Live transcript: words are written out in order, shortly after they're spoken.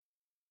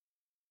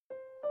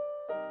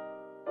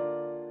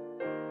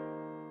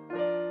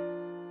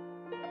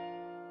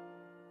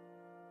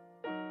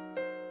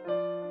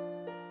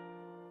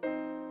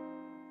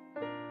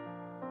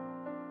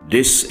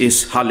This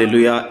is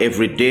Hallelujah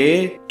Every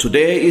Day.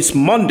 Today is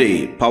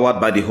Monday, powered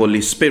by the Holy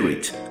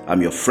Spirit.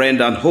 I'm your friend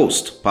and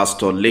host,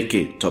 Pastor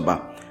Leke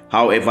Toba.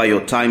 However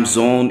your time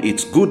zone,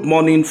 it's good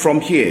morning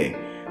from here.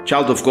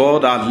 Child of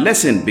God, our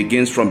lesson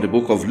begins from the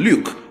book of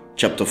Luke,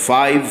 chapter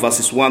 5,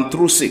 verses 1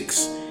 through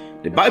 6.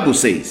 The Bible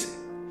says,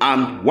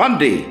 "And one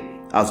day,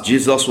 as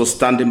Jesus was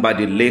standing by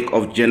the lake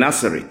of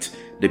Gennesaret,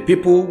 the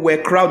people were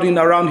crowding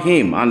around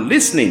him and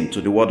listening to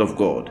the word of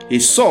God. He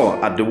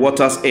saw at the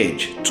water's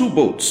edge 2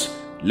 boats,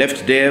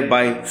 left there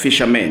by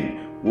fishermen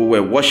who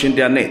were washing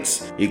their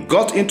nets. He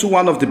got into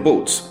one of the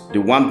boats, the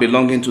one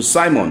belonging to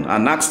Simon,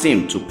 and asked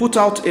him to put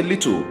out a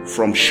little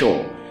from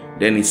shore.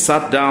 Then he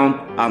sat down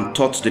and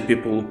taught the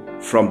people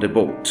from the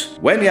boat.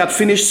 When he had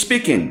finished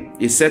speaking,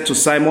 he said to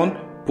Simon,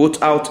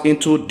 'Put out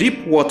into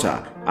deep water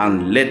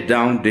and let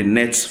down the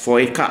nets for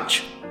a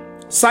catch.'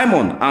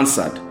 Simon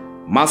answered,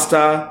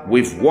 'Master,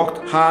 we've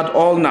worked hard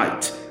all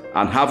night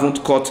and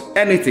haven't caught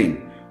anything,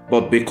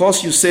 but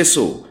because you say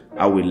so,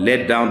 I will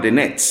let down the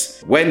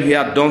nets.' When he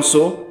had done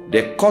so,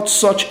 they caught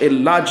such a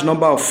large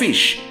number of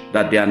fish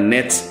that their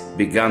nets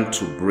began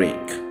to break."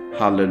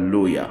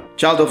 Hallelujah.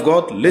 Child of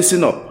God,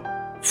 listen up.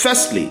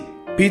 Firstly,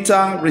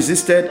 Peter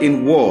resisted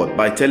in word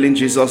by telling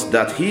Jesus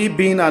that he,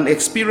 being an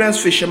experienced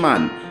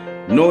fisherman,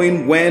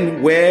 knowing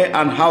when, where,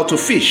 and how to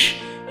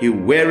fish, he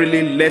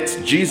warily let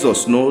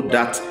Jesus know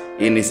that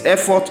in his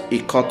effort he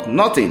caught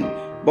nothing.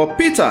 But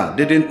Peter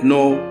didn't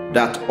know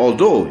that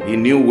although he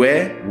knew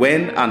where,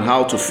 when, and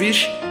how to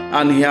fish,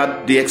 and he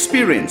had the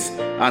experience,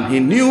 and he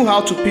knew how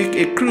to pick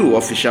a crew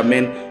of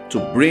fishermen to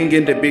bring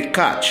in the big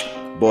catch,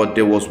 but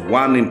there was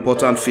one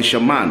important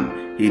fisherman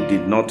he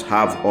did not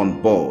have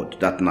on board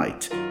that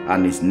night,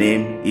 and his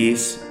name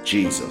is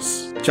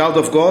Jesus. Child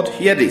of God,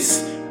 hear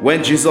this.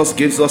 When Jesus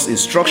gives us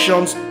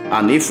instructions,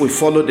 and if we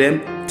follow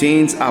them,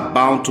 things are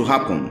bound to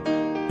happen.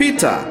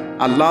 Peter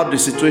allowed the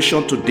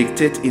situation to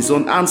dictate his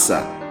own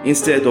answer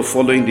instead of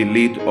following the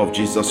lead of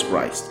Jesus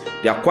Christ.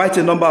 There are quite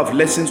a number of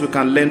lessons we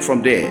can learn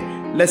from there.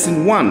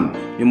 Lesson 1,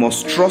 you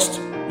must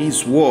trust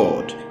his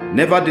word.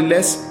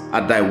 "Nevertheless,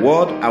 at thy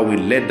word I will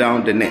let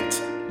down the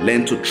net."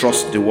 Learn to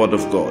trust the word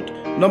of God.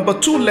 Number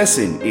 2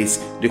 lesson is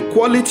the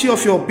quality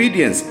of your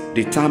obedience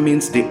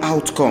determines the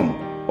outcome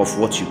of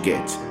what you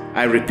get.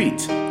 I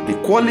repeat, the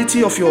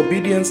quality of your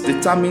obedience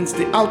determines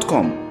the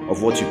outcome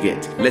of what you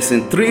get.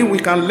 Lesson 3, we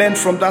can learn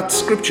from that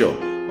scripture.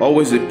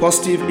 Always be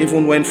positive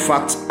even when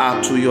facts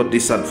are to your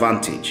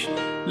disadvantage.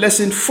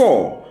 Lesson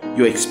 4,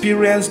 your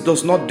experience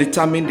does not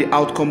determine the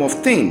outcome of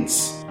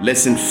things.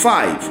 Lesson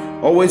 5,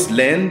 always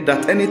learn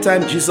that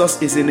anytime Jesus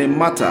is in a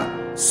matter,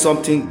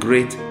 something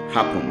great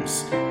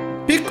happens.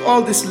 Pick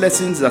all these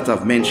lessons that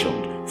I've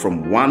mentioned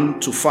from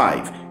 1 to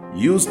 5.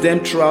 Use them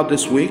throughout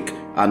this week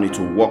and it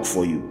will work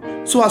for you.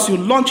 So as you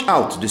launch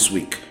out this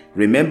week,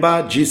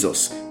 remember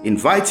Jesus.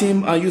 Invite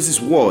him and use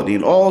his word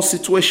in all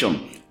situations.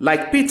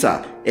 Like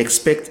Peter,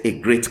 expect a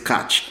great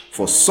catch,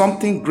 for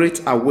something great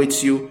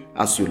awaits you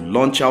as you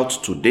launch out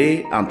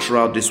today and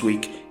throughout this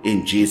week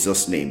in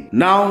Jesus' name.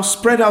 Now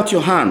spread out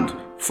your hand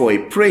for a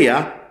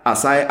prayer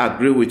as I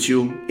agree with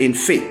you in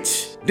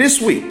faith. This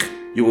week,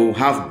 you will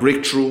have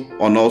breakthrough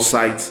on all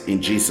sides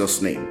in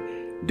Jesus' name.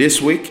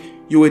 This week,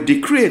 you will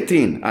decree a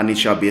thing and it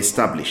shall be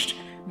established.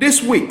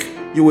 This week,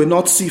 you will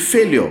not see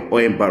failure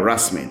or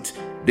embarrassment.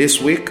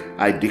 This week,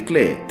 I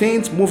declare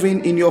things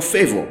moving in your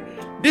favor.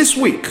 This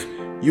week,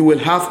 you will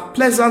have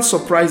pleasant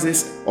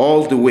surprises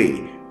all the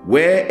way.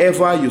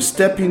 Wherever you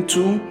step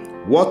into,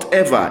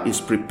 whatever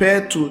is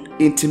prepared to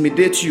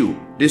intimidate you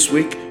this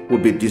week will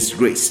be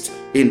disgraced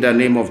in the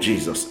name of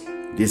Jesus.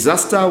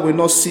 Disaster will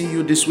not see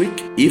you this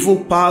week. Evil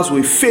powers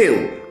will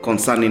fail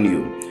concerning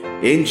you.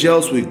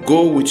 Angels will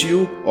go with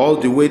you all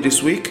the way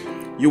this week.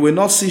 You will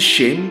not see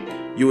shame.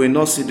 You will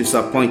not see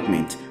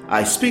disappointment.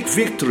 I speak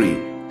victory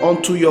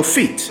unto your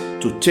feet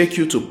to take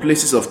you to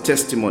places of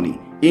testimony.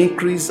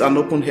 Increase and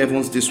open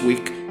heavens this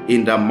week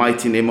in the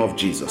mighty name of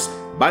Jesus.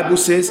 Bible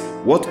says,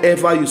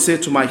 "Whatever you say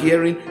to my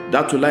hearing,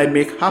 that will I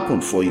make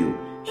happen for you."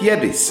 Hear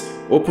this.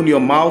 Open your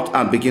mouth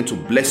and begin to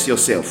bless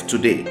yourself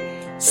today.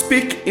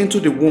 Speak into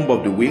the womb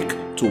of the week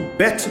to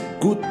bet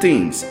good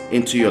things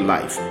into your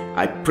life.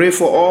 I pray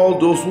for all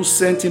those who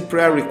sent in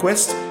prayer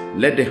requests.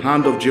 Let the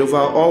hand of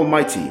Jehovah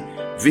Almighty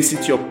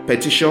visit your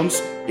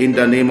petitions in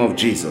the name of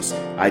Jesus.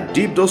 I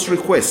dip those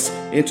requests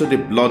into the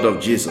blood of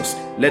Jesus.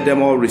 Let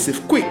them all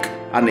receive quick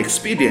and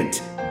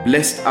expedient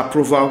blessed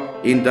approval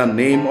in the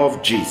name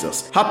of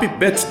Jesus. Happy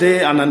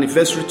birthday and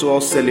anniversary to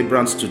all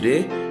celebrants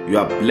today. You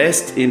are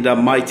blessed in the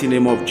mighty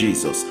name of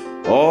Jesus.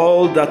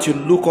 All that you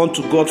look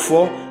unto God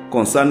for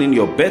concerning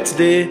your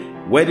birthday,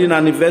 wedding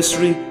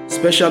anniversary,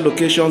 special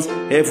occasions,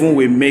 heaven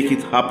will make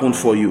it happen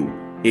for you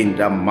in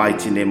the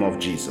mighty name of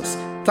Jesus.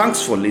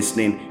 Thanks for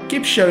listening.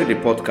 Keep sharing the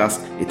podcast.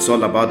 It's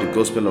all about the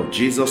gospel of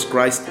Jesus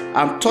Christ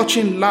and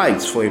touching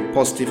lives for a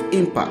positive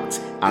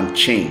impact and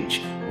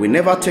change. We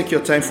never take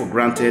your time for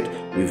granted.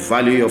 We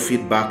value your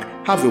feedback.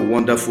 Have a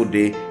wonderful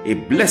day, a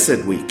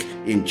blessed week.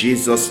 In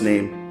Jesus'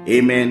 name,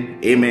 amen,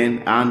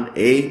 amen, and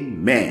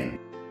amen.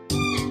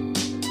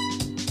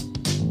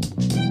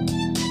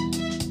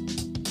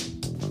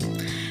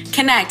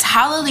 Connect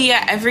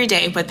Hallelujah every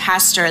day with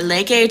Pastor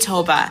Leke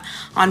Toba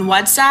on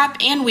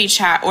WhatsApp and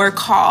WeChat or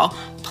call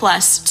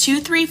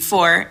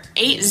 +234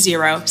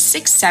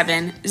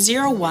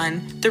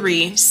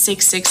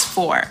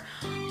 8067013664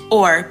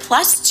 or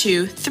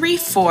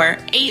 +234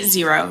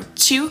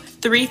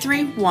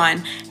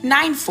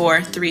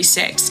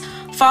 8023319436.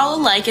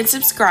 Follow, like, and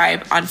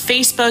subscribe on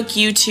Facebook,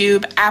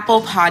 YouTube,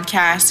 Apple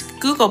Podcasts,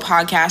 Google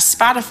Podcasts,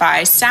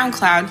 Spotify,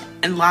 SoundCloud,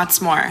 and lots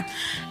more.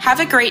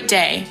 Have a great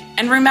day,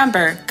 and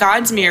remember,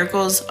 God's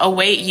miracles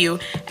await you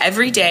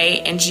every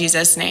day in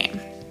Jesus' name.